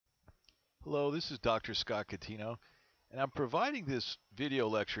Hello, this is Dr. Scott Catino, and I'm providing this video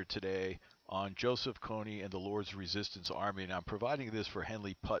lecture today on Joseph Kony and the Lord's Resistance Army, and I'm providing this for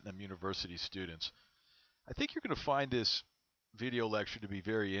Henley Putnam University students. I think you're going to find this video lecture to be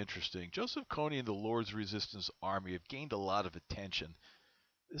very interesting. Joseph Kony and the Lord's Resistance Army have gained a lot of attention.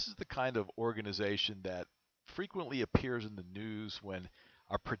 This is the kind of organization that frequently appears in the news when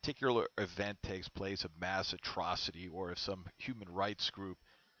a particular event takes place, a mass atrocity, or if some human rights group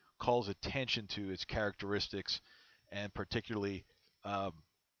calls attention to its characteristics and particularly um,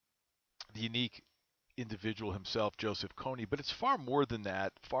 the unique individual himself, Joseph Kony. But it's far more than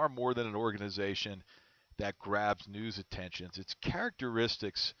that, far more than an organization that grabs news attentions. Its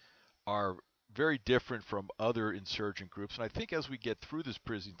characteristics are very different from other insurgent groups. And I think as we get through this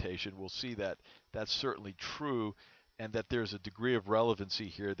presentation, we'll see that that's certainly true and that there's a degree of relevancy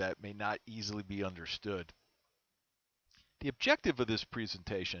here that may not easily be understood. The objective of this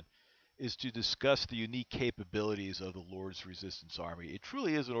presentation is to discuss the unique capabilities of the Lord's Resistance Army. It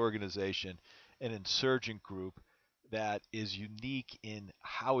truly is an organization, an insurgent group that is unique in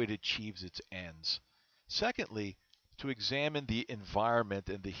how it achieves its ends. Secondly, to examine the environment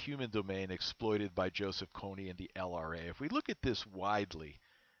and the human domain exploited by Joseph Kony and the LRA. If we look at this widely,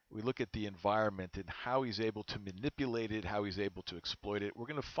 we look at the environment and how he's able to manipulate it, how he's able to exploit it, we're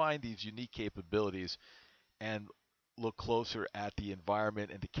going to find these unique capabilities and look closer at the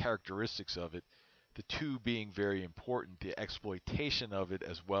environment and the characteristics of it, the two being very important, the exploitation of it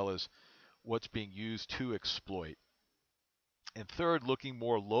as well as what's being used to exploit. And third, looking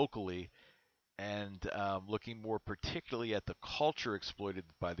more locally and looking more particularly at the culture exploited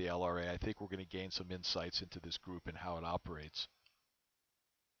by the LRA, I think we're going to gain some insights into this group and how it operates.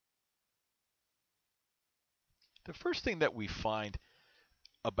 The first thing that we find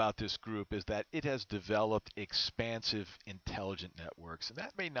about this group is that it has developed expansive intelligent networks, and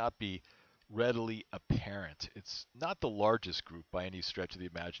that may not be readily apparent. It's not the largest group by any stretch of the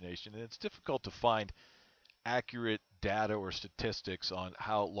imagination, and it's difficult to find accurate data or statistics on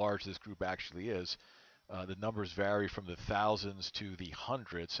how large this group actually is. The numbers vary from the thousands to the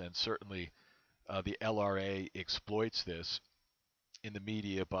hundreds, and certainly the LRA exploits this in the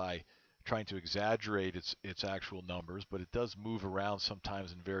media by trying to exaggerate its actual numbers, but it does move around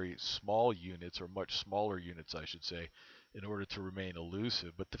sometimes in very small units, or much smaller units, I should say, in order to remain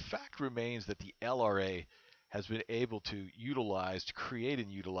elusive. But the fact remains that the LRA has been able to create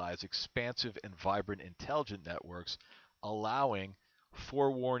and utilize expansive and vibrant intelligent networks, allowing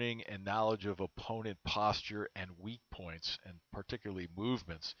forewarning and knowledge of opponent posture and weak points, and particularly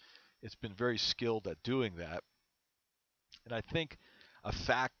movements. It's been very skilled at doing that. And I think a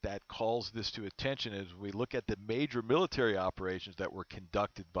fact that calls this to attention is we look at the major military operations that were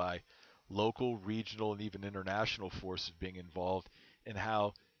conducted by local, regional, and even international forces being involved, and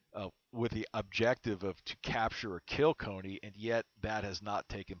how with the objective of to capture or kill Kony, and yet that has not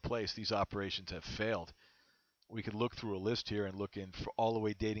taken place. These operations have failed. We could look through a list here and look in for all the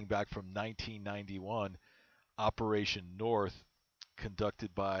way dating back from 1991, Operation North,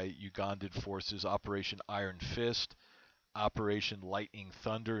 conducted by Ugandan forces, Operation Iron Fist, Operation Lightning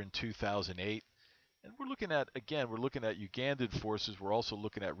Thunder in 2008. And we're looking at Ugandan forces. We're also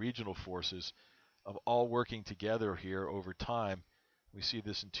looking at regional forces of all working together here over time. We see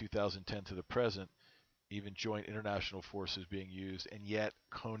this in 2010 to the present, even joint international forces being used, and yet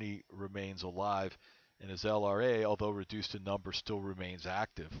Kony remains alive, and his LRA, although reduced in number, still remains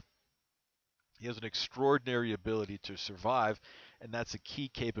active. He has an extraordinary ability to survive, and that's a key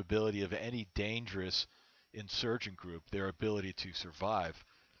capability of any dangerous insurgent group, their ability to survive.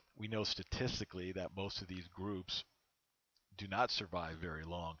 We know statistically that most of these groups do not survive very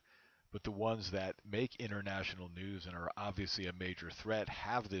long, but the ones that make international news and are obviously a major threat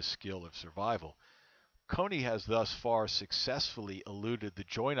have this skill of survival. Kony has thus far successfully eluded the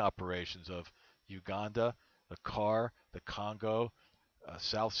joint operations of Uganda, the CAR, the Congo,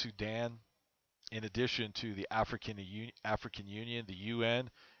 South Sudan, in addition to the African Union, the UN,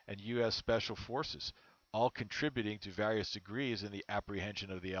 and U.S. Special Forces, all contributing to various degrees in the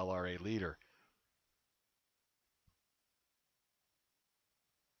apprehension of the LRA leader.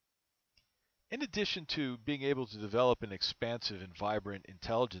 In addition to being able to develop an expansive and vibrant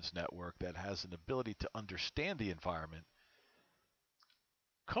intelligence network that has an ability to understand the environment,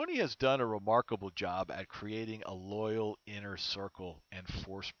 Kony has done a remarkable job at creating a loyal inner circle and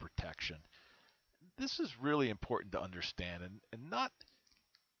force protection. This is really important to understand, and not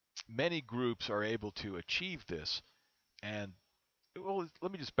many groups are able to achieve this. And well,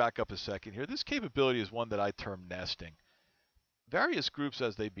 let me just back up a second here. This capability is one that I term nesting. Various groups,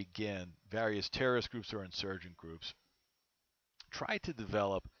 as they begin, various terrorist groups or insurgent groups, try to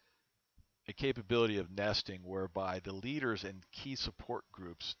develop a capability of nesting whereby the leaders and key support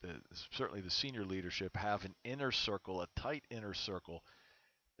groups, certainly the senior leadership, have an inner circle, a tight inner circle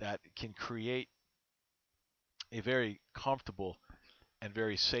that can create a very comfortable and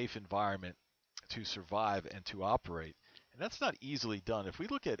very safe environment to survive and to operate. And that's not easily done. If we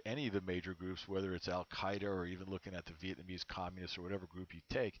look at any of the major groups, whether it's Al Qaeda or even looking at the Vietnamese communists or whatever group you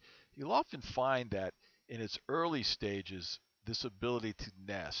take, you'll often find that in its early stages, this ability to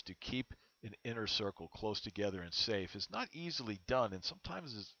nest, to keep an inner circle close together and safe, is not easily done. And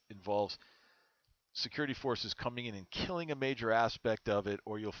sometimes it involves security forces coming in and killing a major aspect of it,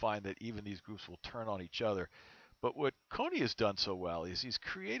 or you'll find that even these groups will turn on each other. But what Kony has done so well is he's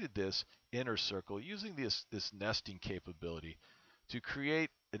created this inner circle using this nesting capability to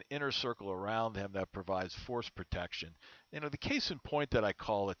create an inner circle around him that provides force protection. The case in point that I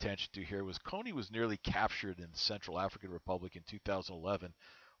call attention to here was Kony was nearly captured in the Central African Republic in 2011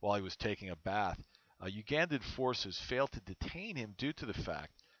 while he was taking a bath. Ugandan forces failed to detain him due to the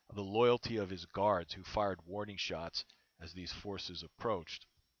fact of the loyalty of his guards who fired warning shots as these forces approached.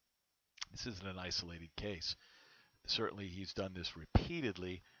 This isn't an isolated case. Certainly he's done this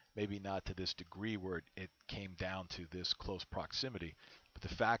repeatedly, maybe not to this degree where it came down to this close proximity, but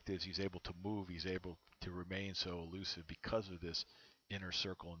the fact is he's able to move, he's able to remain so elusive because of this inner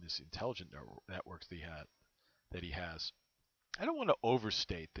circle and this intelligent networks that he has. I don't want to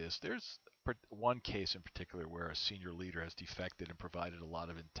overstate this. There's one case in particular where a senior leader has defected and provided a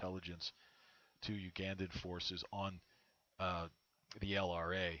lot of intelligence to Ugandan forces on the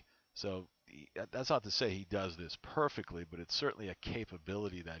LRA. So that's not to say he does this perfectly, but it's certainly a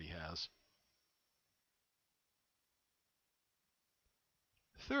capability that he has.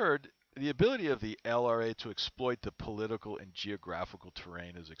 Third, the ability of the LRA to exploit the political and geographical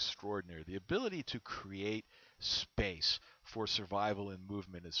terrain is extraordinary. The ability to create space for survival and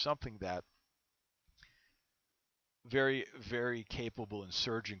movement is something that very, very capable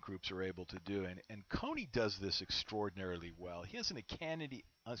insurgent groups are able to do. And Kony does this extraordinarily well. He has an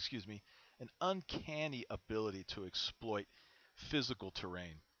uncanny ability to exploit physical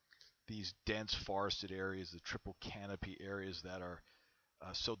terrain. These dense forested areas, the triple canopy areas that are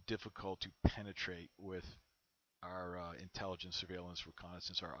so difficult to penetrate with our intelligence, surveillance,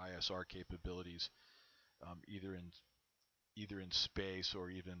 reconnaissance, our ISR capabilities, either in space or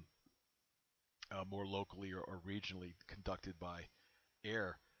even more locally or regionally conducted by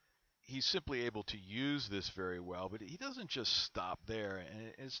air. He's simply able to use this very well, but he doesn't just stop there.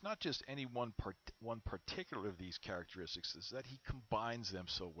 And it's not just any one particular of these characteristics, it's that he combines them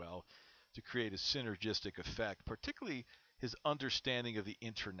so well to create a synergistic effect, particularly his understanding of the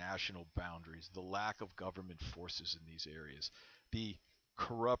international boundaries, the lack of government forces in these areas, the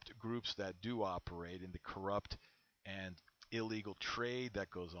corrupt groups that do operate, and the corrupt and illegal trade that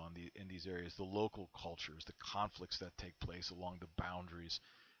goes on in these areas, the local cultures, the conflicts that take place along the boundaries,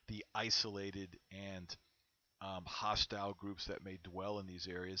 the isolated and hostile groups that may dwell in these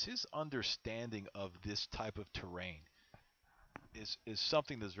areas. His understanding of this type of terrain is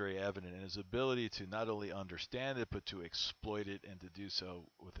something that's very evident, and his ability to not only understand it but to exploit it and to do so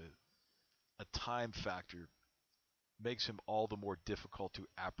with a time factor makes him all the more difficult to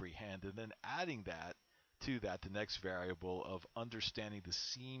apprehend. And then adding that to that, the next variable of understanding the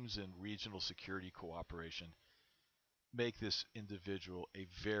seams in regional security cooperation make this individual a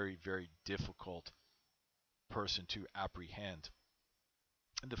very, very difficult person to apprehend.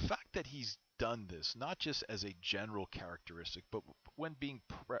 And the fact that he's done this, not just as a general characteristic, but when being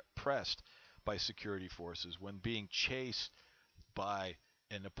pressed by security forces, when being chased by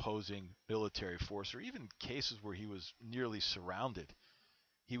an opposing military force, or even cases where he was nearly surrounded,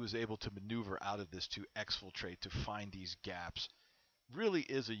 he was able to maneuver out of this, to exfiltrate, to find these gaps, really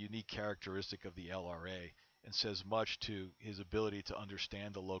is a unique characteristic of the LRA and says much to his ability to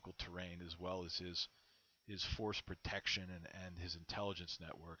understand the local terrain as well as his force protection and his intelligence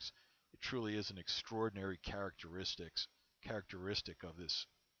networks. It truly is an extraordinary characteristic of this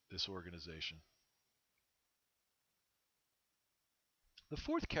organization. The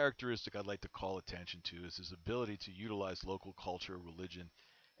fourth characteristic I'd like to call attention to is his ability to utilize local culture, religion,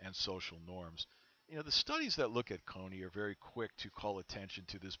 and social norms. The studies that look at Kony are very quick to call attention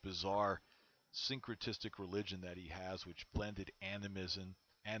to this bizarre syncretistic religion that he has, which blended animism,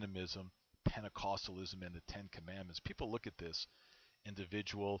 Pentecostalism, and the Ten Commandments. People look at this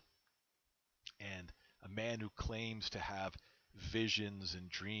individual and a man who claims to have visions and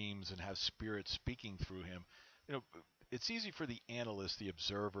dreams and have spirits speaking through him. It's easy for the analyst, the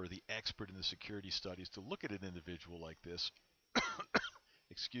observer, the expert in the security studies to look at an individual like this,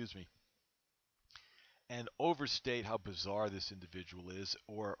 excuse me, and overstate how bizarre this individual is,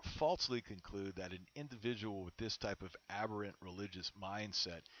 or falsely conclude that an individual with this type of aberrant religious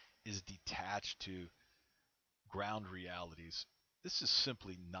mindset is detached to ground realities. This is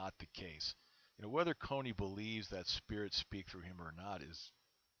simply not the case. Whether Kony believes that spirits speak through him or not is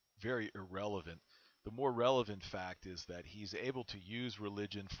very irrelevant. The more relevant fact is that he's able to use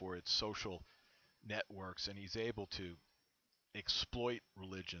religion for its social networks, and he's able to exploit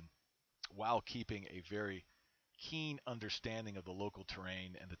religion while keeping a very keen understanding of the local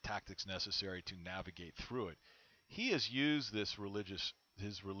terrain and the tactics necessary to navigate through it. He has used his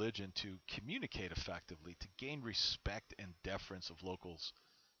religion to communicate effectively, to gain respect and deference of locals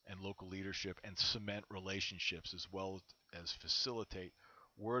and local leadership, and cement relationships, as well as facilitate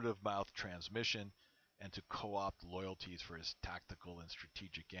word of mouth transmission and to co-opt loyalties for his tactical and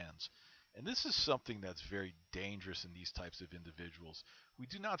strategic ends. And this is something that's very dangerous in these types of individuals. We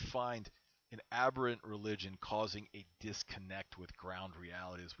do not find an aberrant religion causing a disconnect with ground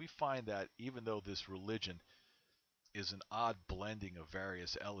realities. We find that even though this religion is an odd blending of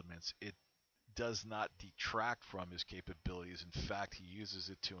various elements, it does not detract from his capabilities. In fact, he uses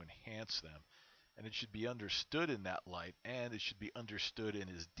it to enhance them. And it should be understood in that light, and it should be understood in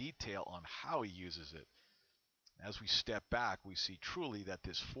his detail on how he uses it. As we step back, we see truly that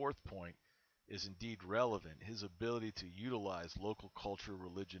this fourth point is indeed relevant. His ability to utilize local culture,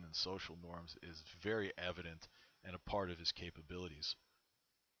 religion, and social norms is very evident and a part of his capabilities.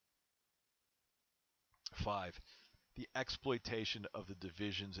 5. The exploitation of the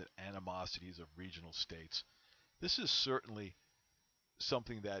divisions and animosities of regional states. This is certainly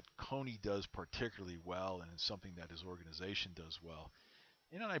something that Kony does particularly well, and is something that his organization does well.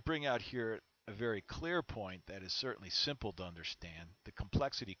 And I bring out here a very clear point that is certainly simple to understand. The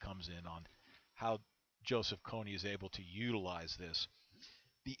complexity comes in on how Joseph Kony is able to utilize this.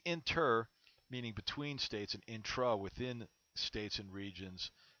 The inter, meaning between states, and intra, within states and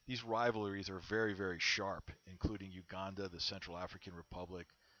regions, these rivalries are very, very sharp, including Uganda, the Central African Republic,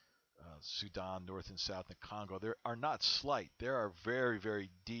 Sudan, North and South, and Congo. They are not slight. There are very, very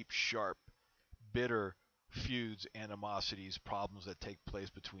deep, sharp, bitter feuds, animosities, problems that take place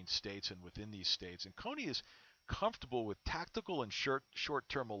between states and within these states. And Kony is comfortable with tactical and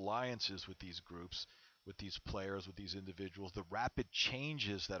short-term alliances with these groups, with these players, with these individuals, the rapid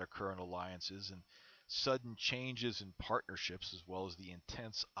changes that occur in alliances and sudden changes in partnerships, as well as the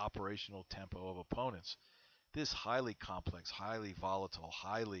intense operational tempo of opponents. This highly complex, highly volatile,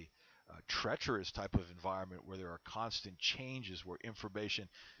 highly treacherous type of environment where there are constant changes, where information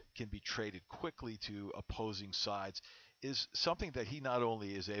can be traded quickly to opposing sides, is something that he not only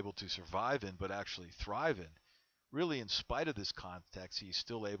is able to survive in, but actually thrive in. Really, in spite of this context, he's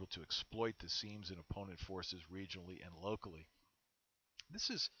still able to exploit the seams in opponent forces regionally and locally. This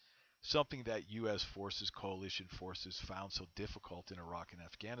is something that U.S. forces, coalition forces, found so difficult in Iraq and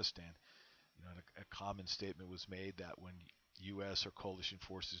Afghanistan. A common statement was made that when U.S. or coalition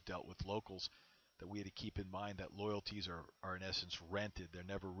forces dealt with locals, that we had to keep in mind that loyalties are in essence rented. They're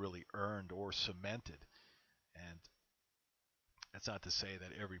never really earned or cemented. And that's not to say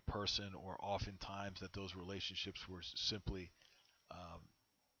that every person, or oftentimes that those relationships were simply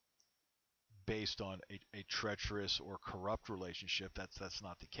based on a treacherous or corrupt relationship. That's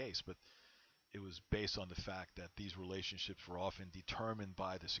not the case, but it was based on the fact that these relationships were often determined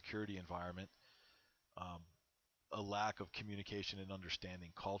by the security environment, a lack of communication and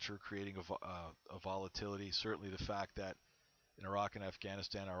understanding culture, creating a volatility. Certainly the fact that in Iraq and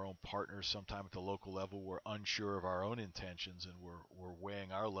Afghanistan, our own partners, sometime at the local level, were unsure of our own intentions and were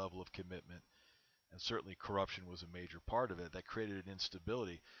weighing our level of commitment. And certainly corruption was a major part of it. That created an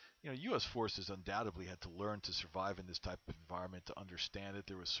instability. U.S. forces undoubtedly had to learn to survive in this type of environment, to understand it.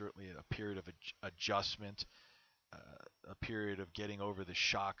 There was certainly a period of adjustment, a period of getting over the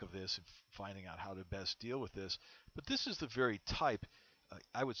shock of this and finding out how to best deal with this. But this is the very type,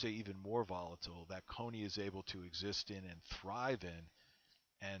 I would say even more volatile, that Kony is able to exist in and thrive in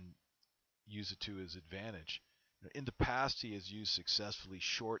and use it to his advantage. In the past, he has used successfully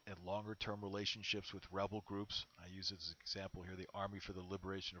short and longer term relationships with rebel groups. I use as an example here the Army for the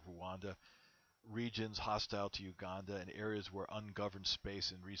Liberation of Rwanda, regions hostile to Uganda, and areas where ungoverned space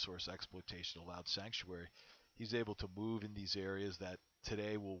and resource exploitation allowed sanctuary. He's able to move in these areas that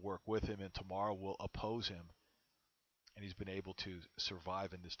today will work with him and tomorrow will oppose him. And he's been able to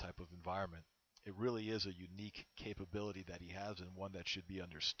survive in this type of environment. It really is a unique capability that he has, and one that should be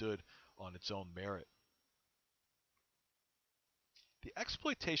understood on its own merit. The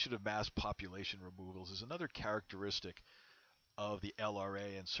exploitation of mass population removals is another characteristic of the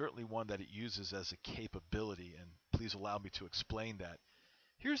LRA, and certainly one that it uses as a capability, and please allow me to explain that.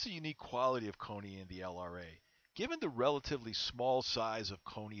 Here's the unique quality of Kony and the LRA. Given the relatively small size of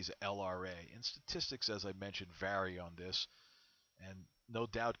Kony's LRA, and statistics, as I mentioned, vary on this, and no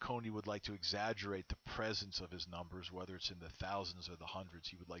doubt Kony would like to exaggerate the presence of his numbers, whether it's in the thousands or the hundreds,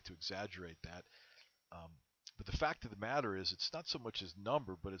 he would like to exaggerate that. Um, but the fact of the matter is, it's not so much his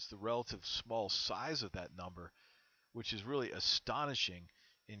number, but it's the relative small size of that number, which is really astonishing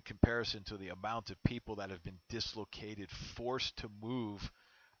in comparison to the amount of people that have been dislocated, forced to move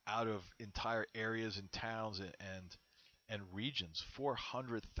out of entire areas and towns and regions.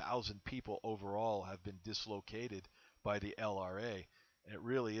 400,000 people overall have been dislocated by the LRA, and it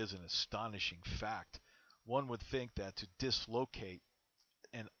really is an astonishing fact. One would think that to dislocate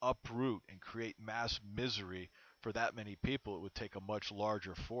and uproot and create mass misery for that many people, it would take a much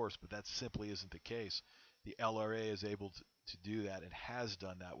larger force, but that simply isn't the case. The LRA is able to do that and has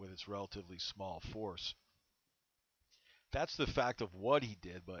done that with its relatively small force. That's the fact of what he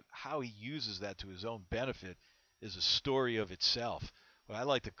did, but how he uses that to his own benefit is a story of itself. What I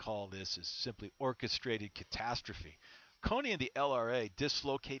like to call this is simply orchestrated catastrophe. Kony and the LRA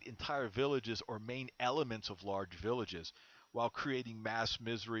dislocate entire villages or main elements of large villages while creating mass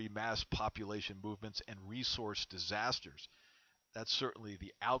misery, mass population movements, and resource disasters. That's certainly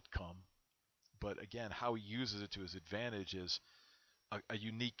the outcome, but again, how he uses it to his advantage is a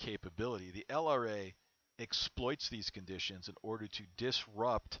unique capability. The LRA exploits these conditions in order to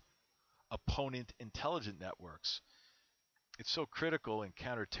disrupt opponent intelligence networks. It's so critical in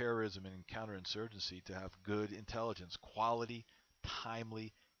counterterrorism and in counterinsurgency to have good intelligence, quality,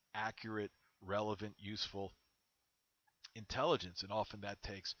 timely, accurate, relevant, useful intelligence, and often that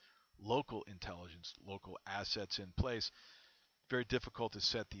takes local intelligence, local assets in place. Very difficult to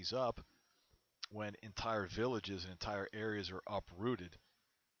set these up when entire villages and entire areas are uprooted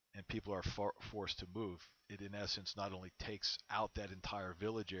and people are forced to move. It, in essence, not only takes out that entire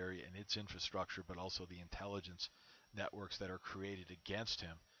village area and its infrastructure, but also the intelligence networks that are created against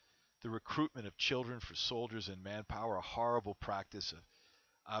him. The recruitment of children for soldiers and manpower, a horrible practice,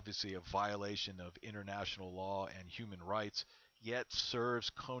 obviously a violation of international law and human rights, yet serves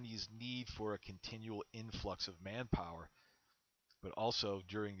Kony's need for a continual influx of manpower. But also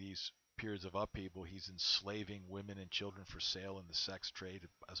during these periods of upheaval, he's enslaving women and children for sale in the sex trade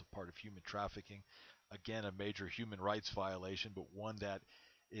as a part of human trafficking. Again, a major human rights violation, but one that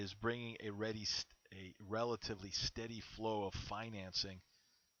is bringing a relatively steady flow of financing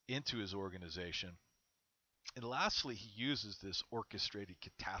into his organization. And lastly, he uses this orchestrated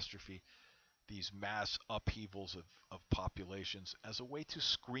catastrophe, these mass upheavals of populations, as a way to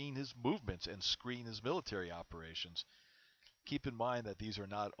screen his movements and screen his military operations. Keep in mind that these are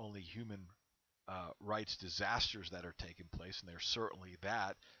not only human rights disasters that are taking place, and they're certainly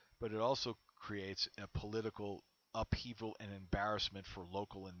that, but it also creates a political upheaval and embarrassment for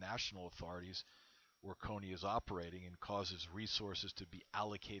local and national authorities where Kony is operating, and causes resources to be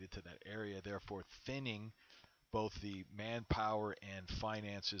allocated to that area, therefore thinning both the manpower and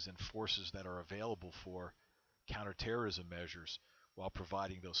finances and forces that are available for counterterrorism measures while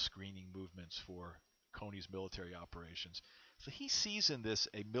providing those screening movements for Kony's military operations. So he sees in this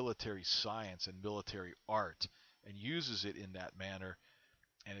a military science and military art and uses it in that manner,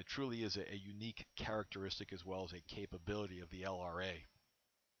 and it truly is a unique characteristic as well as a capability of the LRA.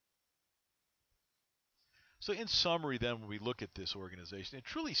 So in summary then, when we look at this organization, it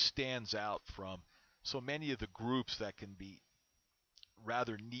truly stands out from so many of the groups that can be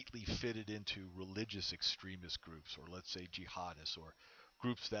rather neatly fitted into religious extremist groups, or let's say jihadists, or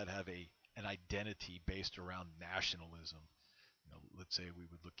groups that have an identity based around nationalism. Let's say we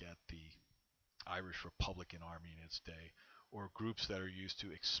would look at the Irish Republican Army in its day, or groups that are used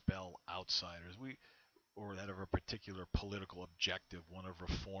to expel outsiders, or that have a particular political objective, one of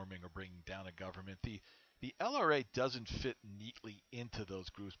reforming or bringing down a government. The LRA doesn't fit neatly into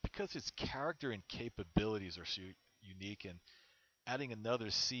those groups because its character and capabilities are so unique, and adding another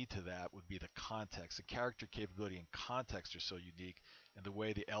C to that would be the context. The character, capability, and context are so unique, and the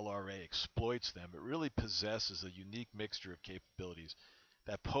way the LRA exploits them, it really possesses a unique mixture of capabilities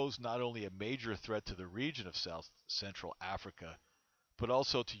that pose not only a major threat to the region of South Central Africa, but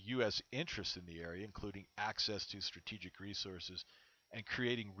also to U.S. interests in the area, including access to strategic resources and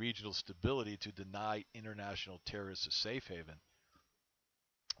creating regional stability to deny international terrorists a safe haven.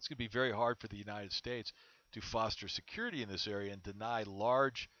 It's going to be very hard for the United States to foster security in this area and deny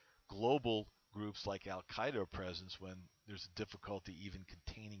large global groups like Al-Qaeda presence when there's a difficulty even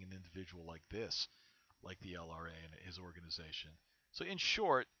containing an individual like this, like the LRA and his organization. So in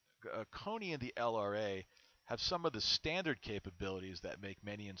short, Kony and the LRA have some of the standard capabilities that make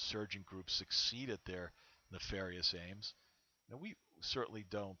many insurgent groups succeed at their nefarious aims. Now certainly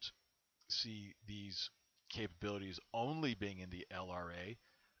don't see these capabilities only being in the LRA.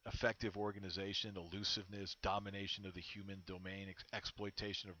 Effective organization, elusiveness, domination of the human domain,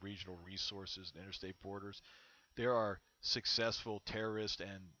 exploitation of regional resources and interstate borders. There are successful terrorist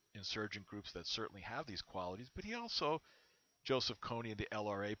and insurgent groups that certainly have these qualities, but he also, Joseph Kony and the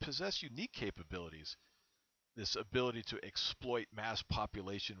LRA, possess unique capabilities. This ability to exploit mass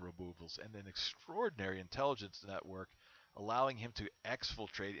population removals and an extraordinary intelligence network, allowing him to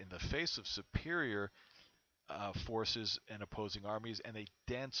exfiltrate in the face of superior forces and opposing armies and a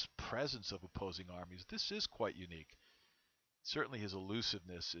dense presence of opposing armies. This is quite unique. Certainly his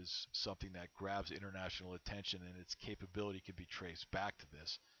elusiveness is something that grabs international attention, and its capability can be traced back to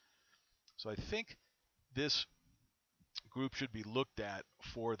this. So I think this group should be looked at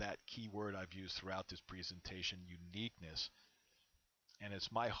for that key word I've used throughout this presentation, uniqueness. And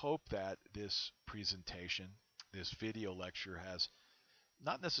it's my hope that this presentation, this video lecture, has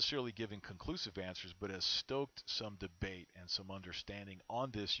not necessarily given conclusive answers, but has stoked some debate and some understanding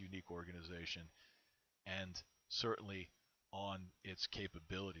on this unique organization, and certainly on its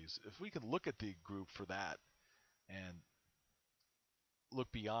capabilities. If we can look at the group for that and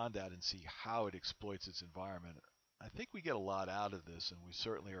look beyond that and see how it exploits its environment, I think we get a lot out of this, and we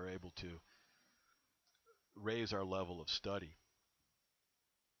certainly are able to raise our level of study.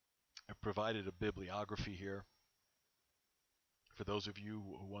 I've provided a bibliography here for those of you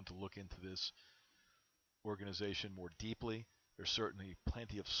who want to look into this organization more deeply. There's certainly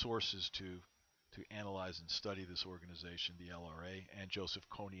plenty of sources to analyze and study this organization, the LRA, and Joseph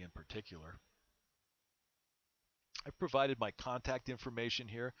Kony in particular. I've provided my contact information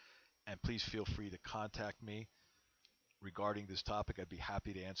here, and please feel free to contact me regarding this topic. I'd be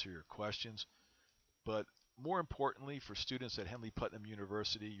happy to answer your questions. But more importantly, for students at Henley Putnam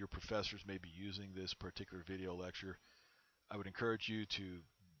University, your professors may be using this particular video lecture. I would encourage you to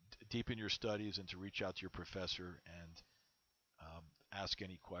deepen your studies and to reach out to your professor and ask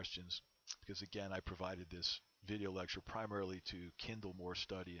any questions, because again, I provided this video lecture primarily to kindle more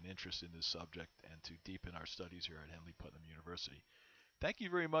study and interest in this subject and to deepen our studies here at Henley Putnam University. Thank you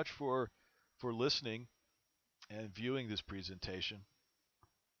very much for listening and viewing this presentation.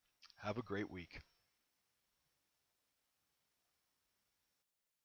 Have a great week.